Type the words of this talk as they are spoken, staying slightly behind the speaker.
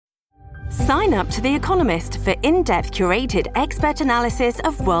Sign up to The Economist for in-depth curated expert analysis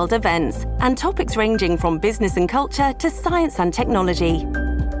of world events and topics ranging from business and culture to science and technology.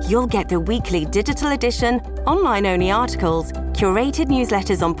 You'll get the weekly digital edition, online-only articles, curated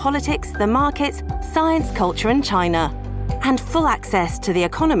newsletters on politics, the markets, science, culture and China, and full access to The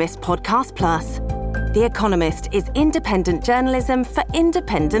Economist Podcast Plus. The Economist is independent journalism for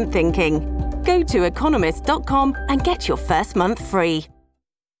independent thinking. Go to economist.com and get your first month free.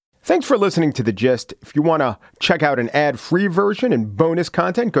 Thanks for listening to The Gist. If you want to check out an ad-free version and bonus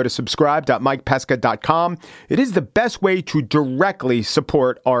content, go to subscribe.mikepesca.com. It is the best way to directly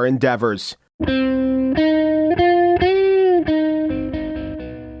support our endeavors.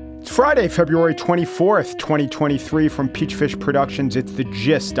 It's Friday, February 24th, 2023. From Peachfish Productions, it's The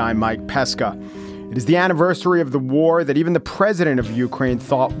Gist. I'm Mike Pesca. It is the anniversary of the war that even the president of Ukraine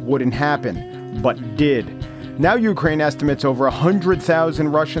thought wouldn't happen, but did. Now Ukraine estimates over 100,000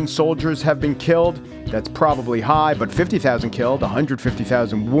 Russian soldiers have been killed. That's probably high, but 50,000 killed,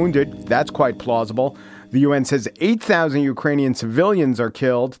 150,000 wounded. That's quite plausible. The UN says 8,000 Ukrainian civilians are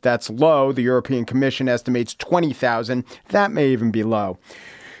killed. That's low. The European Commission estimates 20,000. That may even be low.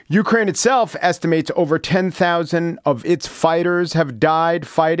 Ukraine itself estimates over 10,000 of its fighters have died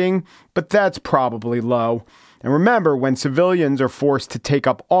fighting, but that's probably low. And remember, when civilians are forced to take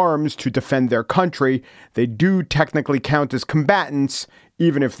up arms to defend their country, they do technically count as combatants,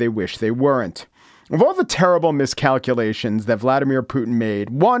 even if they wish they weren't. Of all the terrible miscalculations that Vladimir Putin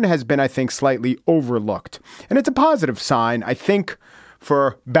made, one has been, I think, slightly overlooked. And it's a positive sign, I think,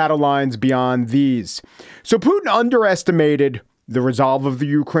 for battle lines beyond these. So Putin underestimated the resolve of the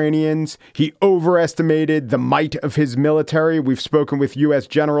Ukrainians. He overestimated the might of his military. We've spoken with U.S.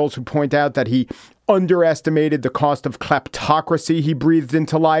 generals who point out that he underestimated the cost of kleptocracy he breathed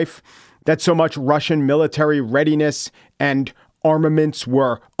into life, that so much Russian military readiness and armaments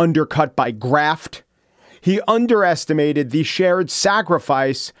were undercut by graft. He underestimated the shared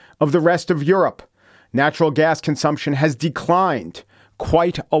sacrifice of the rest of Europe. Natural gas consumption has declined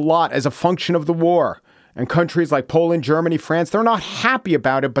quite a lot as a function of the war. And countries like Poland, Germany, France, they're not happy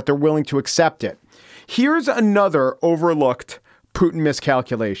about it, but they're willing to accept it. Here's another overlooked Putin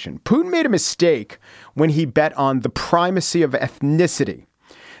miscalculation. Putin made a mistake when he bet on the primacy of ethnicity.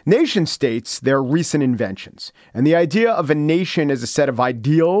 Nation states, they're recent inventions. And the idea of a nation as a set of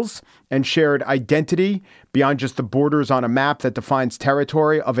ideals and shared identity beyond just the borders on a map that defines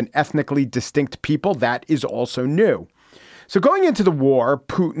territory of an ethnically distinct people, that is also new. So going into the war,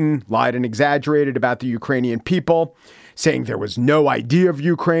 Putin lied and exaggerated about the Ukrainian people, saying there was no idea of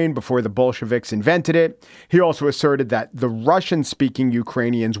Ukraine before the Bolsheviks invented it. He also asserted that the Russian-speaking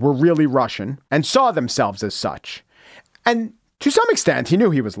Ukrainians were really Russian and saw themselves as such. And to some extent, he knew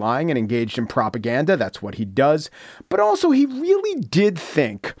he was lying and engaged in propaganda. That's what he does. But also, he really did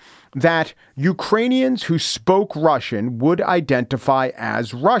think that Ukrainians who spoke Russian would identify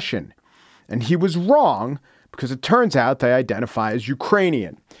as Russian. And he was wrong, because it turns out they identify as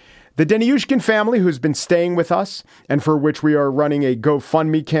Ukrainian. The Deniushkin family, who's been staying with us and for which we are running a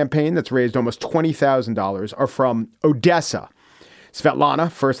GoFundMe campaign that's raised almost $20,000, are from Odessa.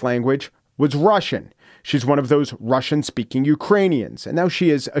 Svetlana, first language, was Russian. She's one of those Russian-speaking Ukrainians. And now she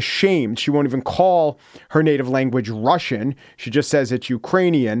is ashamed. She won't even call her native language Russian. She just says it's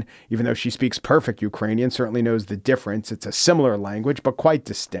Ukrainian, even though she speaks perfect Ukrainian, certainly knows the difference. It's a similar language, but quite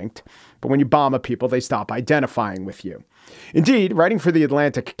distinct. But when you bomb a people, they stop identifying with you. Indeed, writing for the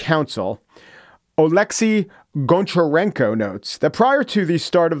Atlantic Council, Oleksiy Goncharenko notes that prior to the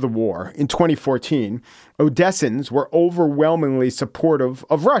start of the war in 2014, Odessans were overwhelmingly supportive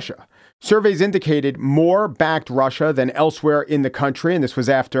of Russia. Surveys indicated more backed Russia than elsewhere in the country, and this was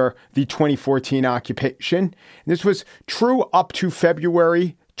after the 2014 occupation. And this was true up to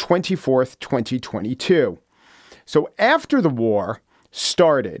February 24th, 2022. So after the war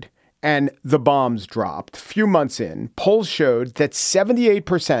started and the bombs dropped, a few months in, polls showed that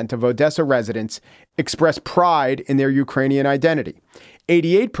 78% of Odessa residents expressed pride in their Ukrainian identity.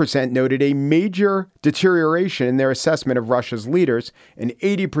 88% noted a major deterioration in their assessment of Russia's leaders, and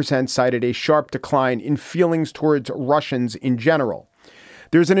 80% cited a sharp decline in feelings towards Russians in general.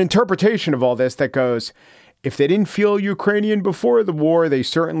 There's an interpretation of all this that goes, if they didn't feel Ukrainian before the war, they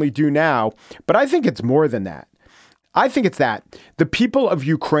certainly do now. But I think it's more than that. I think it's that the people of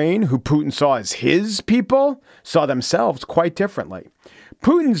Ukraine, who Putin saw as his people, saw themselves quite differently.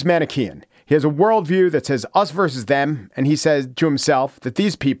 Putin's Manichaean. He has a worldview that says us versus them, and he says to himself that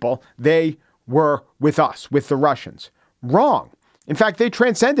these people, they were with us, with the Russians. Wrong. In fact, they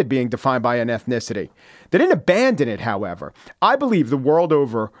transcended being defined by an ethnicity. They didn't abandon it, however. I believe the world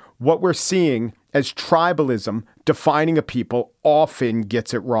over, what we're seeing as tribalism defining a people often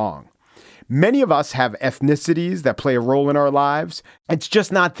gets it wrong. Many of us have ethnicities that play a role in our lives. It's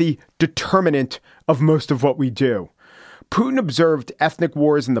just not the determinant of most of what we do. Putin observed ethnic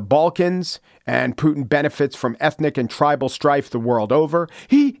wars in the Balkans, and Putin benefits from ethnic and tribal strife the world over.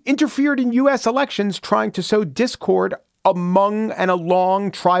 He interfered in U.S. elections, trying to sow discord among and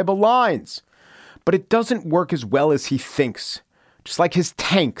along tribal lines. But it doesn't work as well as he thinks, just like his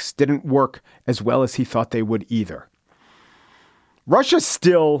tanks didn't work as well as he thought they would either. Russia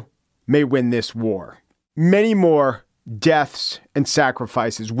still may win this war. Many more deaths and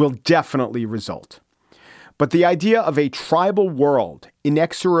sacrifices will definitely result. But the idea of a tribal world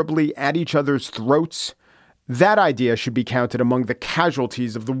inexorably at each other's throats, that idea should be counted among the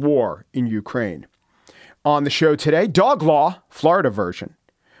casualties of the war in Ukraine. On the show today, dog law, Florida version.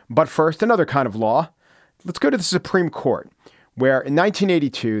 But first, another kind of law. Let's go to the Supreme Court, where in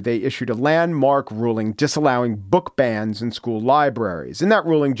 1982, they issued a landmark ruling disallowing book bans in school libraries. In that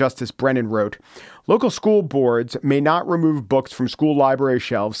ruling, Justice Brennan wrote, "Local school boards may not remove books from school library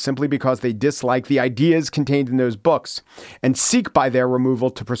shelves simply because they dislike the ideas contained in those books and seek by their removal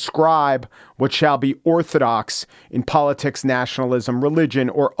to prescribe what shall be orthodox in politics, nationalism, religion,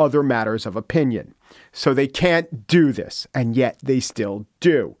 or other matters of opinion." So they can't do this, and yet they still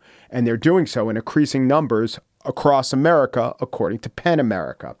do. And they're doing so in increasing numbers across America, according to PEN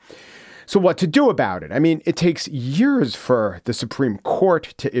America. So what to do about it? I mean, it takes years for the Supreme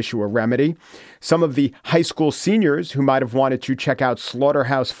Court to issue a remedy. Some of the high school seniors who might have wanted to check out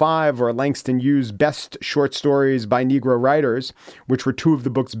Slaughterhouse-Five or Langston Hughes' best short stories by Negro writers, which were two of the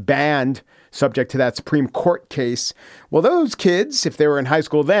books banned subject to that Supreme Court case, well, those kids, if they were in high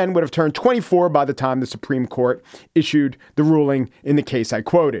school then, would have turned 24 by the time the Supreme Court issued the ruling in the case I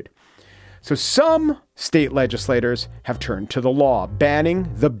quoted. So some state legislators have turned to the law, banning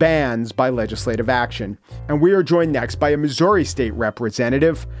the bans by legislative action. And we are joined next by a Missouri state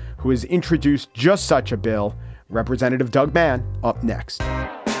representative who has introduced just such a bill. Representative Doug Mann, up next.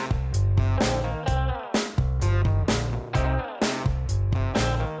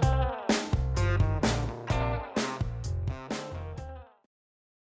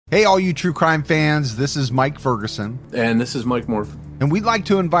 Hey, all you true crime fans, this is Mike Ferguson. And this is Mike Morphin. And we'd like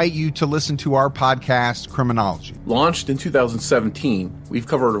to invite you to listen to our podcast, Criminology. Launched in 2017, we've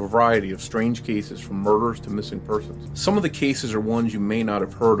covered a variety of strange cases from murders to missing persons. Some of the cases are ones you may not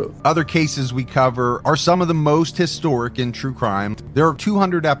have heard of. Other cases we cover are some of the most historic in true crime. There are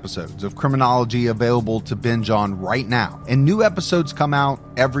 200 episodes of Criminology available to binge on right now, and new episodes come out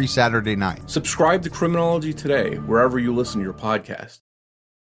every Saturday night. Subscribe to Criminology today, wherever you listen to your podcast.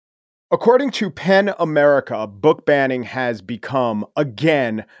 According to PEN America, book banning has become,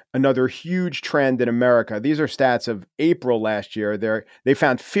 again, another huge trend in America. These are stats of April last year. They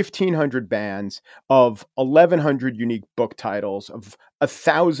found 1,500 bans of 1,100 unique book titles of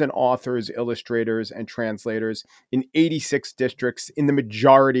 1,000 authors, illustrators, and translators in 86 districts in the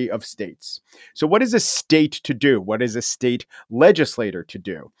majority of states. So what is a state to do? What is a state legislator to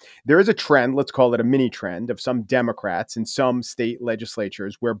do? There is a trend, let's call it a mini trend, of some Democrats in some state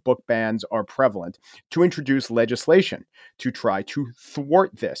legislatures where book bans are prevalent to introduce legislation to try to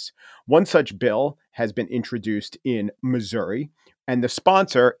thwart this. One such bill has been introduced in Missouri, and the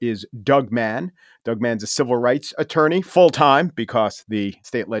sponsor is Doug Mann. Doug Mann's a civil rights attorney full-time because the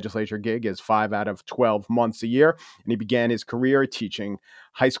state legislature gig is 5 out of 12 months a year. And he began his career teaching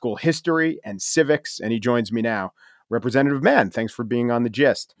high school history and civics. And he joins me now. Representative Mann, thanks for being on The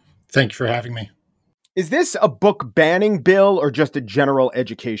Gist. Thank you for having me. Is this a book banning bill or just a general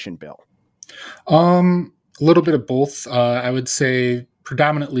education bill? A little bit of both. I would say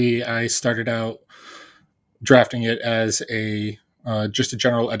predominantly I started out drafting it as just a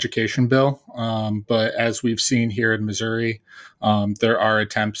general education bill. But as we've seen here in Missouri, there are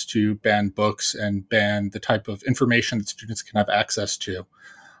attempts to ban books and ban the type of information that students can have access to.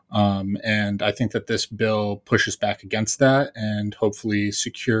 And I think that this bill pushes back against that and hopefully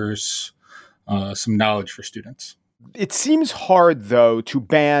secures some knowledge for students. It seems hard, though, to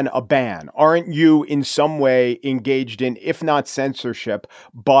ban a ban. Aren't you in some way engaged in, if not censorship,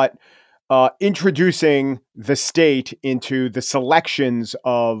 but introducing the state into the selections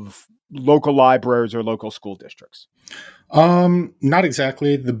of local libraries or local school districts? Not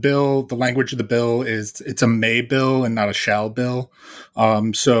exactly. The language of the bill it's a may bill and not a shall bill.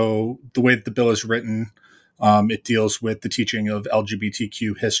 So the way that the bill is written, it deals with the teaching of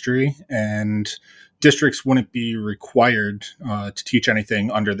LGBTQ history, and districts wouldn't be required to teach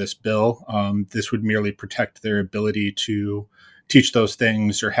anything under this bill. This would merely protect their ability to teach those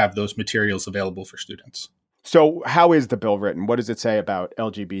things or have those materials available for students. So how is the bill written? What does it say about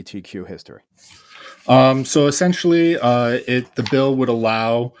LGBTQ history? So essentially, the bill would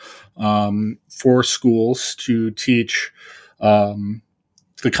allow for schools to teach um,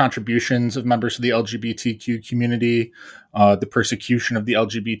 the contributions of members of the LGBTQ community, the persecution of the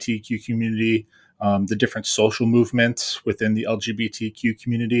LGBTQ community, the different social movements within the LGBTQ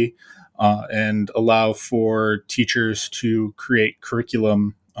community, and allow for teachers to create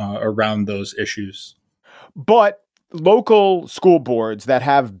curriculum around those issues. But local school boards that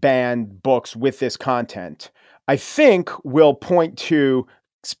have banned books with this content, I think, will point to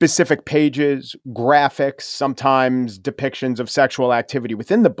specific pages, graphics, sometimes depictions of sexual activity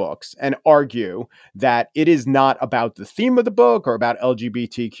within the books, and argue that it is not about the theme of the book or about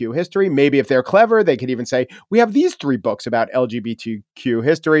LGBTQ history. Maybe if they're clever, they could even say, we have these 3 books about LGBTQ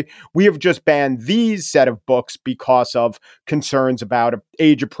history. We have just banned these set of books because of concerns about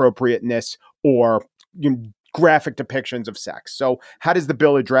age appropriateness or graphic depictions of sex. So how does the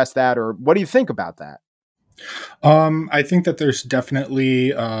bill address that, or what do you think about that? I think that there's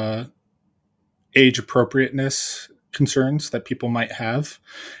definitely age appropriateness concerns that people might have.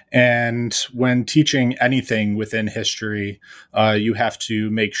 And when teaching anything within history, you have to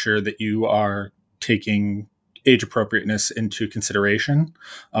make sure that you are taking age appropriateness into consideration.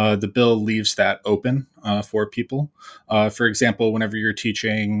 The bill leaves that open for people. For example, whenever you're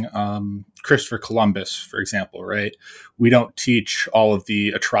teaching Christopher Columbus, for example, right? We don't teach all of the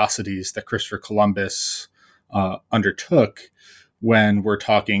atrocities that Christopher Columbus undertook when we're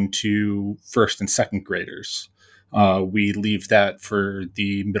talking to first and second graders. We leave that for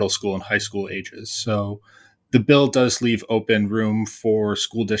the middle school and high school ages. So the bill does leave open room for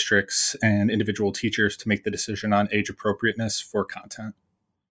school districts and individual teachers to make the decision on age appropriateness for content.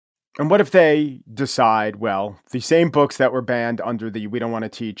 And what if they decide, well, the same books that were banned under the we don't want to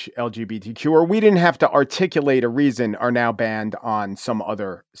teach LGBTQ, or we didn't have to articulate a reason, are now banned on some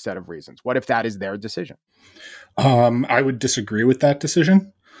other set of reasons? What if that is their decision? I would disagree with that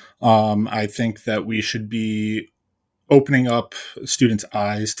decision. I think that we should be opening up students'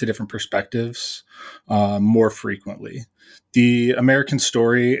 eyes to different perspectives more frequently. The American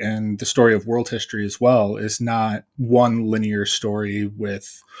story and the story of world history as well is not one linear story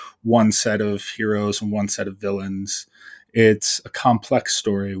with one set of heroes and one set of villains. It's a complex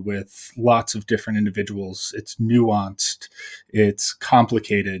story with lots of different individuals. It's nuanced, it's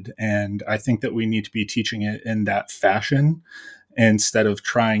complicated, and I think that we need to be teaching it in that fashion instead of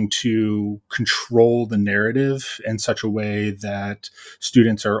trying to control the narrative in such a way that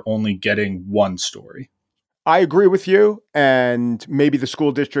students are only getting one story. I agree with you, and maybe the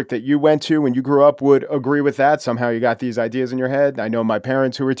school district that you went to when you grew up would agree with that. Somehow you got these ideas in your head. I know my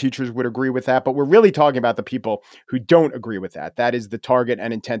parents who are teachers would agree with that, but we're really talking about the people who don't agree with that. That is the target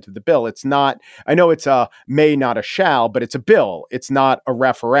and intent of the bill. It's not, I know it's a may, not a shall, but it's a bill. It's not a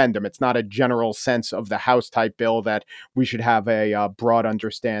referendum. It's not a general sense of the House type bill that we should have a broad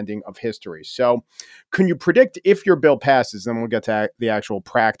understanding of history. So can you predict if your bill passes, and we'll get to the actual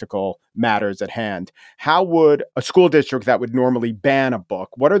practical matters at hand, how would a school district that would normally ban a book,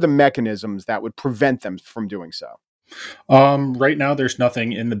 what are the mechanisms that would prevent them from doing so? Right now, there's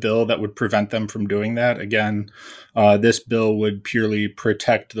nothing in the bill that would prevent them from doing that. Again, this bill would purely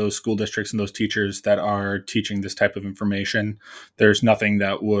protect those school districts and those teachers that are teaching this type of information. There's nothing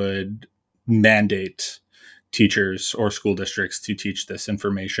that would mandate teachers or school districts to teach this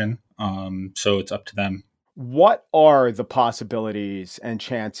information. So it's up to them. What are the possibilities and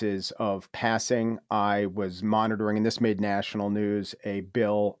chances of passing? I was monitoring, and this made national news, a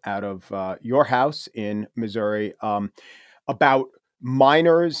bill out of your house in Missouri about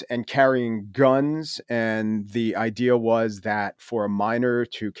minors and carrying guns. And the idea was that for a minor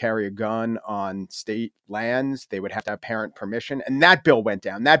to carry a gun on state lands, they would have to have parent permission. And that bill went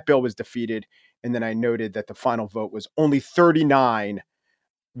down. That bill was defeated. And then I noted that the final vote was only 39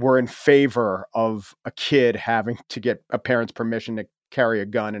 were in favor of a kid having to get a parent's permission to carry a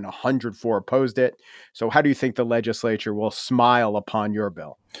gun, and 104 opposed it. So how do you think the legislature will smile upon your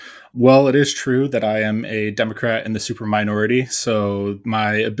bill? Well, it is true that I am a Democrat in the super minority, so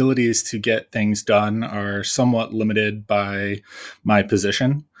my abilities to get things done are somewhat limited by my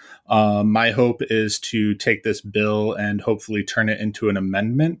position. My hope is to take this bill and hopefully turn it into an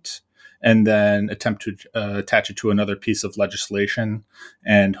amendment and then attempt to attach it to another piece of legislation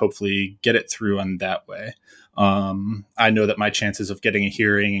and hopefully get it through on that way. I know that my chances of getting a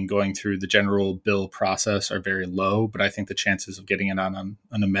hearing and going through the general bill process are very low, but I think the chances of getting it on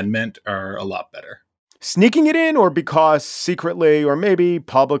an amendment are a lot better. Sneaking it in, or because secretly or maybe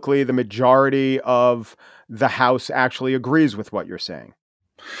publicly the majority of the House actually agrees with what you're saying?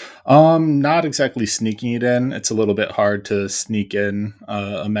 Not exactly sneaking it in. It's a little bit hard to sneak in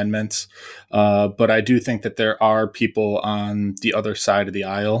amendments, but I do think that there are people on the other side of the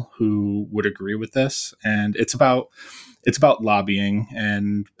aisle who would agree with this, and it's about lobbying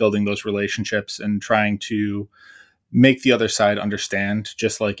and building those relationships and trying to make the other side understand,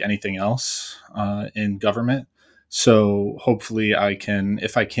 just like anything else in government. So hopefully,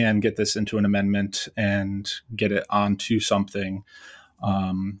 if I can get this into an amendment and get it onto something,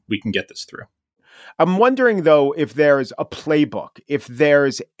 we can get this through. I'm wondering, though, if there's a playbook, if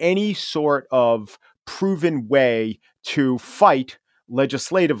there's any sort of proven way to fight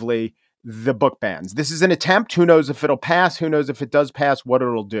legislatively the book bans. This is an attempt. Who knows if it'll pass? Who knows if it does pass, what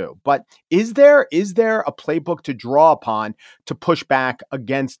it'll do? But is there a playbook to draw upon to push back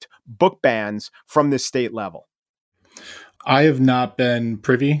against book bans from the state level? I have not been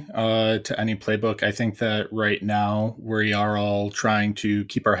privy to any playbook. I think that right now we are all trying to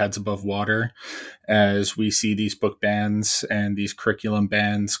keep our heads above water as we see these book bans and these curriculum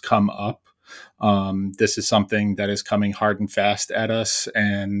bans come up. This is something that is coming hard and fast at us.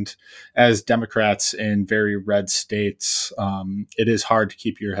 And as Democrats in very red states, it is hard to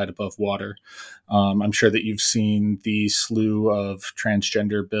keep your head above water. I'm sure that you've seen the slew of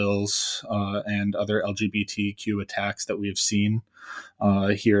transgender bills and other LGBTQ attacks that we have seen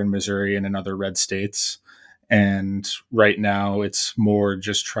here in Missouri and in other red states. And right now, it's more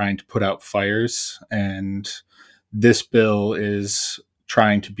just trying to put out fires. And this bill is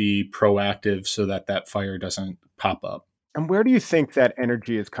trying to be proactive so that that fire doesn't pop up. And where do you think that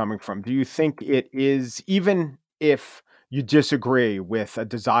energy is coming from? Do you think it is, even if you disagree with a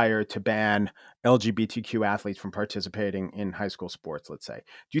desire to ban LGBTQ athletes from participating in high school sports, let's say,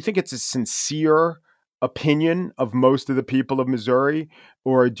 do you think it's a sincere opinion of most of the people of Missouri?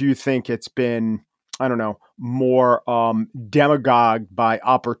 Or do you think it's been, I don't know, more demagogued by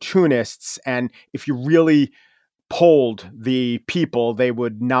opportunists? And if you really polled the people, they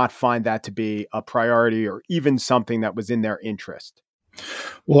would not find that to be a priority or even something that was in their interest?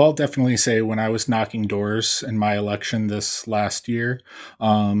 Well, I'll definitely say when I was knocking doors in my election this last year,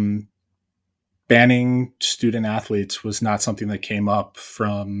 banning student athletes was not something that came up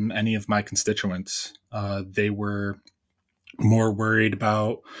from any of my constituents. They were more worried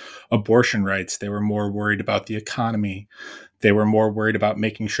about abortion rights. They were more worried about the economy. They were more worried about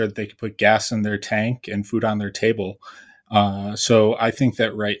making sure that they could put gas in their tank and food on their table. So I think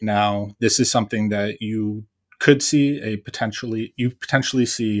that right now, this is something that you could see potentially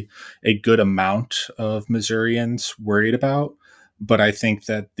see a good amount of Missourians worried about. But I think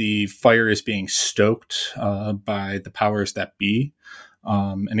that the fire is being stoked by the powers that be.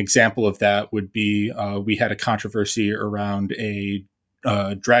 An example of that would be we had a controversy around a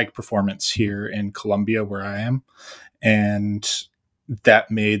drag performance here in Columbia, where I am, and that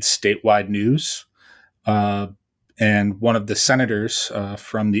made statewide news. And one of the senators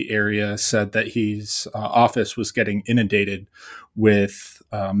from the area said that his office was getting inundated with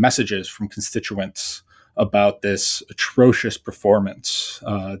messages from constituents about this atrocious performance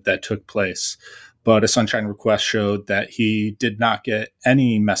that took place. But a Sunshine Request showed that he did not get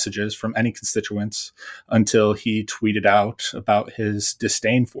any messages from any constituents until he tweeted out about his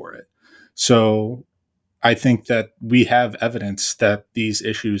disdain for it. So I think that we have evidence that these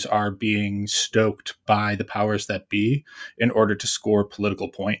issues are being stoked by the powers that be in order to score political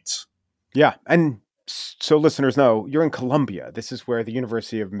points. Yeah. And so listeners know, you're in Columbia. This is where the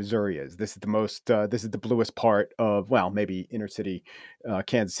University of Missouri is. This is the bluest part of, well, maybe inner city,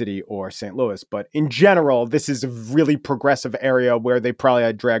 Kansas City or St. Louis. But in general, this is a really progressive area where they probably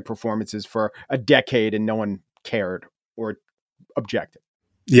had drag performances for a decade and no one cared or objected.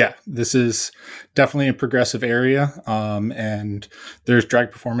 Yeah, this is definitely a progressive area. And there's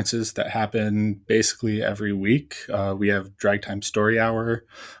drag performances that happen basically every week. We have Drag Time Story Hour.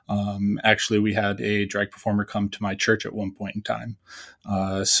 Actually, we had a drag performer come to my church at one point in time.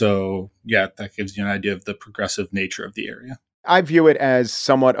 So yeah, that gives you an idea of the progressive nature of the area. I view it as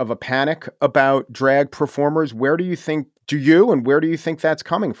somewhat of a panic about drag performers. Where do you think that's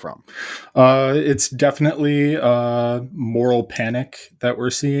coming from? It's definitely moral panic that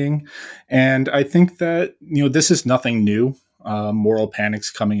we're seeing. And I think that, this is nothing new. Moral panic's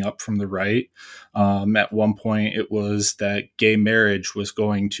coming up from the right. At one point, it was that gay marriage was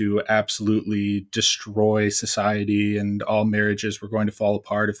going to absolutely destroy society and all marriages were going to fall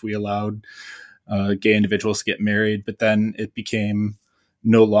apart if we allowed gay individuals to get married, but then it became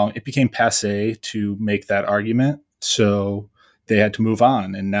passé to make that argument. So they had to move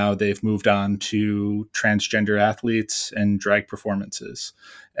on, and now they've moved on to transgender athletes and drag performances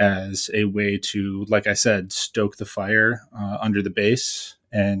as a way to, like I said, stoke the fire under the base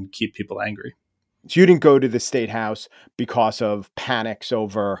and keep people angry. So you didn't go to the state house because of panics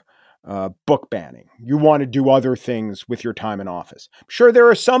over book banning. You want to do other things with your time in office. I'm sure there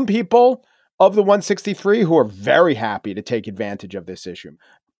are some people of the 163 who are very happy to take advantage of this issue.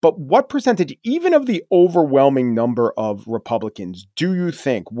 But what percentage, even of the overwhelming number of Republicans, do you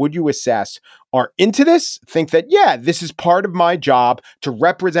think, would you assess, are into this? Think that, yeah, this is part of my job to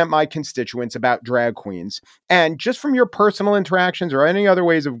represent my constituents about drag queens. And just from your personal interactions or any other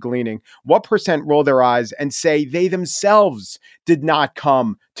ways of gleaning, what percent roll their eyes and say they themselves did not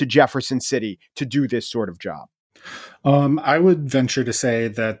come to Jefferson City to do this sort of job? I would venture to say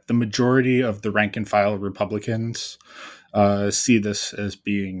that the majority of the rank and file Republicans see this as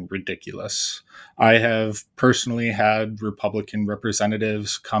being ridiculous. I have personally had Republican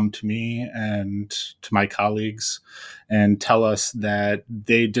representatives come to me and to my colleagues and tell us that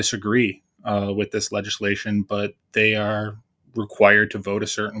they disagree with this legislation, but they are required to vote a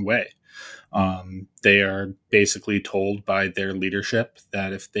certain way. They are basically told by their leadership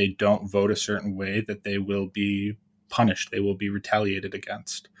that if they don't vote a certain way, that they will be punished, they will be retaliated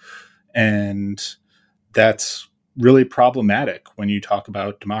against. And that's really problematic when you talk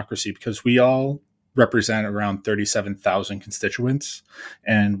about democracy, because we all represent around 37,000 constituents,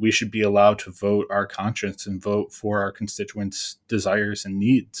 and we should be allowed to vote our conscience and vote for our constituents' desires and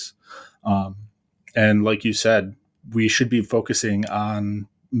needs. And like you said, we should be focusing on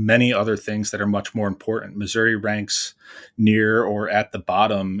many other things that are much more important. Missouri ranks near or at the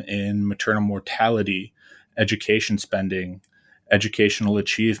bottom in maternal mortality, education spending, educational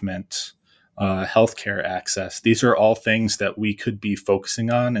achievement, healthcare access. These are all things that we could be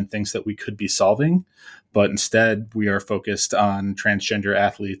focusing on and things that we could be solving, but instead we are focused on transgender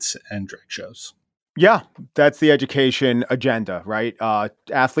athletes and drag shows. Yeah, that's the education agenda, right?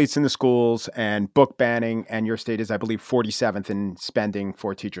 Athletes in the schools and book banning, and your state is, I believe, 47th in spending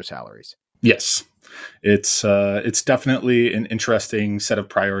for teacher salaries. Yes, it's definitely an interesting set of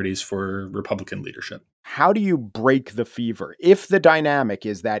priorities for Republican leadership. How do you break the fever? If the dynamic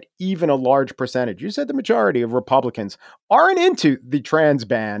is that even a large percentage, you said the majority of Republicans aren't into the trans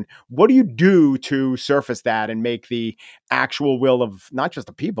ban, what do you do to surface that and make the actual will of not just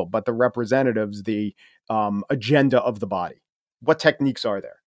the people, but the representatives, the agenda of the body? What techniques are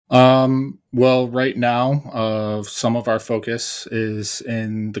there? Well, right now, some of our focus is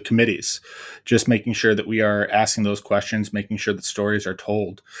in the committees, just making sure that we are asking those questions, making sure that stories are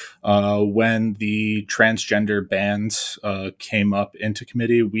told. When the transgender bans came up into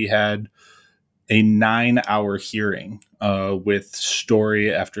committee, we had a 9-hour hearing with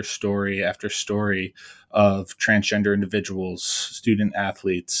story after story after story of transgender individuals, student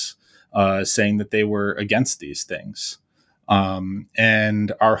athletes, saying that they were against these things.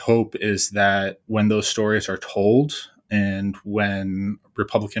 And our hope is that when those stories are told and when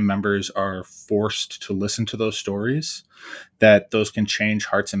Republican members are forced to listen to those stories, that those can change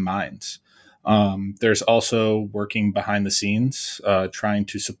hearts and minds. There's also working behind the scenes, trying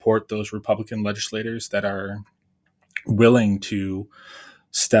to support those Republican legislators that are willing to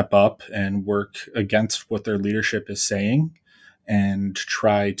step up and work against what their leadership is saying and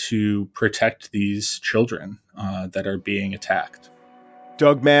try to protect these children that are being attacked.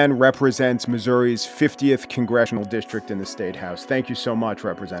 Doug Mann represents Missouri's 50th congressional district in the State House. Thank you so much,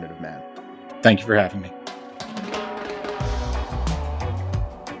 Representative Mann. Thank you for having me.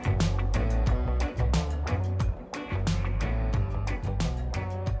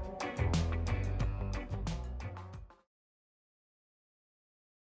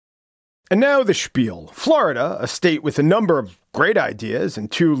 And now the spiel. Florida, a state with a number of great ideas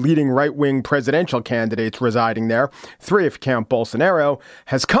and 2 leading right-wing presidential candidates residing there, 3 if you count Bolsonaro,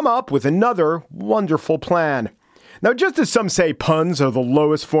 has come up with another wonderful plan. Now, just as some say puns are the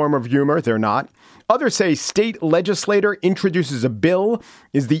lowest form of humor, they're not. Others say state legislator introduces a bill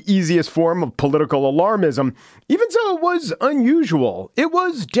is the easiest form of political alarmism. Even so, it was unusual. It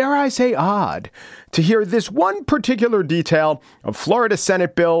was, dare I say, odd to hear this one particular detail of Florida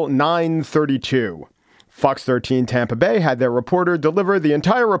Senate Bill 932. Fox 13 Tampa Bay had their reporter deliver the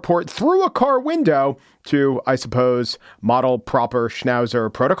entire report through a car window to, I suppose, model proper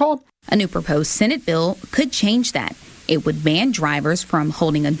Schnauzer protocol. A new proposed Senate bill could change that. It would ban drivers from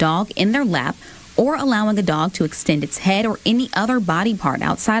holding a dog in their lap or allowing a dog to extend its head or any other body part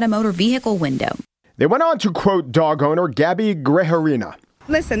outside a motor vehicle window. They went on to quote dog owner Gabby Greharina.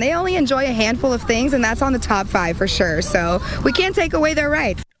 Listen, they only enjoy a handful of things, and that's on the top 5 for sure. So we can't take away their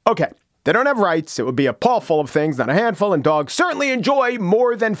rights. Okay, They don't have rights. It would be a paw full of things, not a handful, and dogs certainly enjoy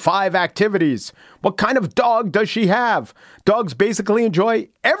more than 5 activities. What kind of dog does she have? Dogs basically enjoy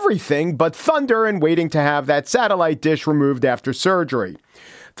everything but thunder and waiting to have that satellite dish removed after surgery.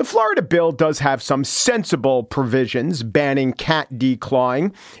 The Florida bill does have some sensible provisions banning cat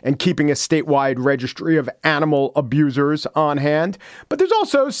declawing and keeping a statewide registry of animal abusers on hand. But there's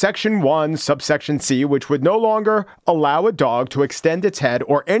also Section 1, subsection C, which would no longer allow a dog to extend its head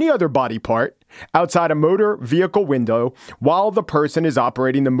or any other body part outside a motor vehicle window while the person is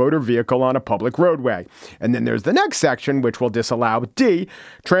operating the motor vehicle on a public roadway. And then there's the next section, which will disallow D,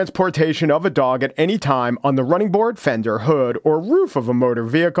 transportation of a dog at any time on the running board, fender, hood, or roof of a motor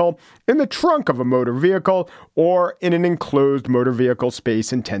vehicle, in the trunk of a motor vehicle, or in an enclosed motor vehicle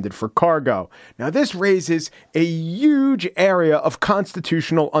space intended for cargo. Now, this raises a huge area of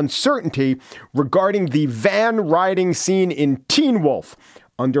constitutional uncertainty regarding the van riding scene in Teen Wolf.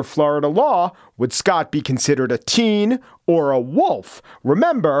 Under Florida law, would Scott be considered a teen or a wolf?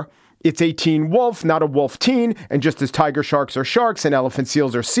 Remember, it's a teen wolf, not a wolf teen. And just as tiger sharks are sharks and elephant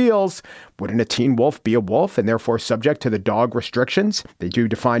seals are seals, wouldn't a teen wolf be a wolf and therefore subject to the dog restrictions? They do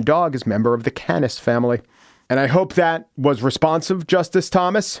define dog as member of the Canis family. And I hope that was responsive, Justice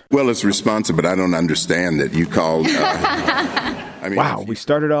Thomas. Well, it's responsive, but I don't understand that you called... Wow, we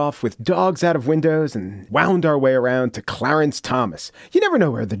started off with dogs out of windows and wound our way around to Clarence Thomas. You never know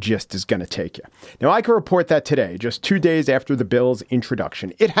where the gist is going to take you. Now, I can report that today, just 2 days after the bill's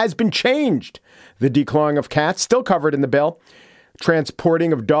introduction, it has been changed. The declawing of cats, still covered in the bill.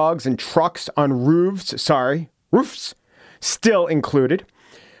 Transporting of dogs and trucks on roofs, still included.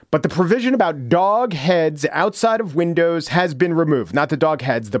 But the provision about dog heads outside of windows has been removed. Not the dog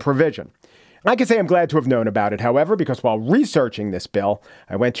heads, the provision. I can say I'm glad to have known about it, however, because while researching this bill,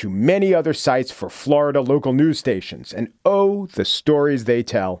 I went to many other sites for Florida local news stations. And oh, the stories they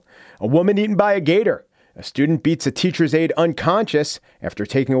tell. A woman eaten by a gator. A student beats a teacher's aide unconscious after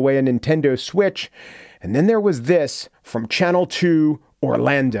taking away a Nintendo Switch. And then there was this from Channel 2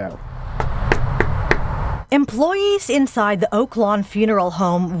 Orlando. Employees inside the Oak Lawn Funeral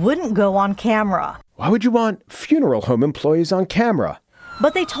Home wouldn't go on camera. Why would you want funeral home employees on camera?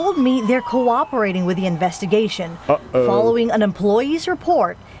 But they told me they're cooperating with the investigation following an employee's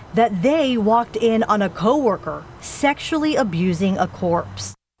report that they walked in on a coworker sexually abusing a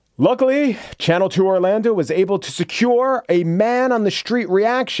corpse. Luckily, Channel 2 Orlando was able to secure a man on the street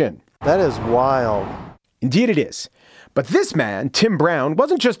reaction. That is wild. Indeed it is. But this man, Tim Brown,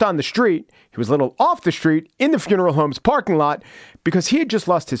 wasn't just on the street. He was a little off the street in the funeral home's parking lot because he had just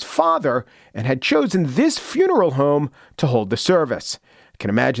lost his father and had chosen this funeral home to hold the service. Can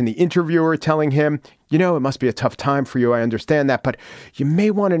imagine the interviewer telling him, you know, it must be a tough time for you. I understand that, but you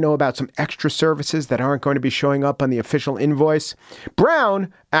may want to know about some extra services that aren't going to be showing up on the official invoice.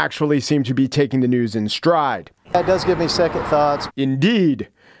 Brown actually seemed to be taking the news in stride. That does give me second thoughts. Indeed.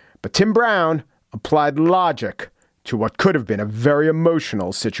 But Tim Brown applied logic to what could have been a very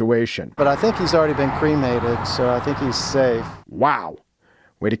emotional situation. But I think he's already been cremated, so I think he's safe. Wow.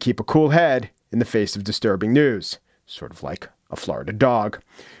 Way to keep a cool head in the face of disturbing news. Sort of like a Florida dog.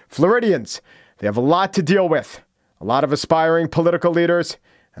 Floridians, they have a lot to deal with. A lot of aspiring political leaders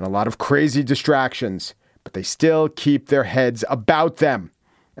and a lot of crazy distractions. But they still keep their heads about them.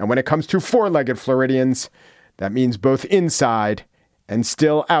 And when it comes to four-legged Floridians, that means both inside and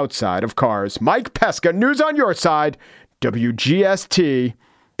still outside of cars. Mike Pesca, news on your side. WGST,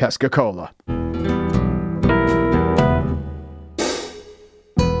 Pesca-Cola.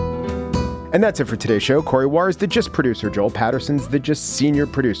 And that's it for today's show. Corey Warr is the Gist producer. Joel Patterson's the Gist senior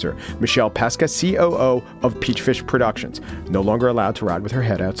producer. Michelle Pesca, COO of Peachfish Productions, no longer allowed to ride with her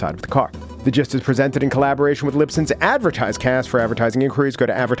head outside of the car. The Gist is presented in collaboration with Libsyn's AdvertiseCast. For advertising inquiries, go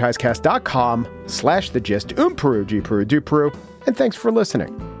to advertisecast.com/thegist. Peru, G Peru, do Peru. And thanks for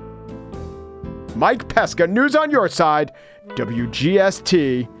listening. Mike Pesca, news on your side.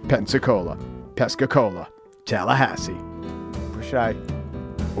 WGST, Pensacola, Pesca-Cola, Tallahassee.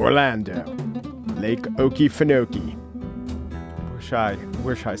 Orlando, Lake Okefenokee.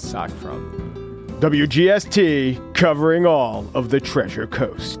 Where's I sock from? WGST, covering all of the Treasure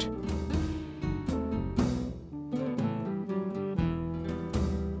Coast.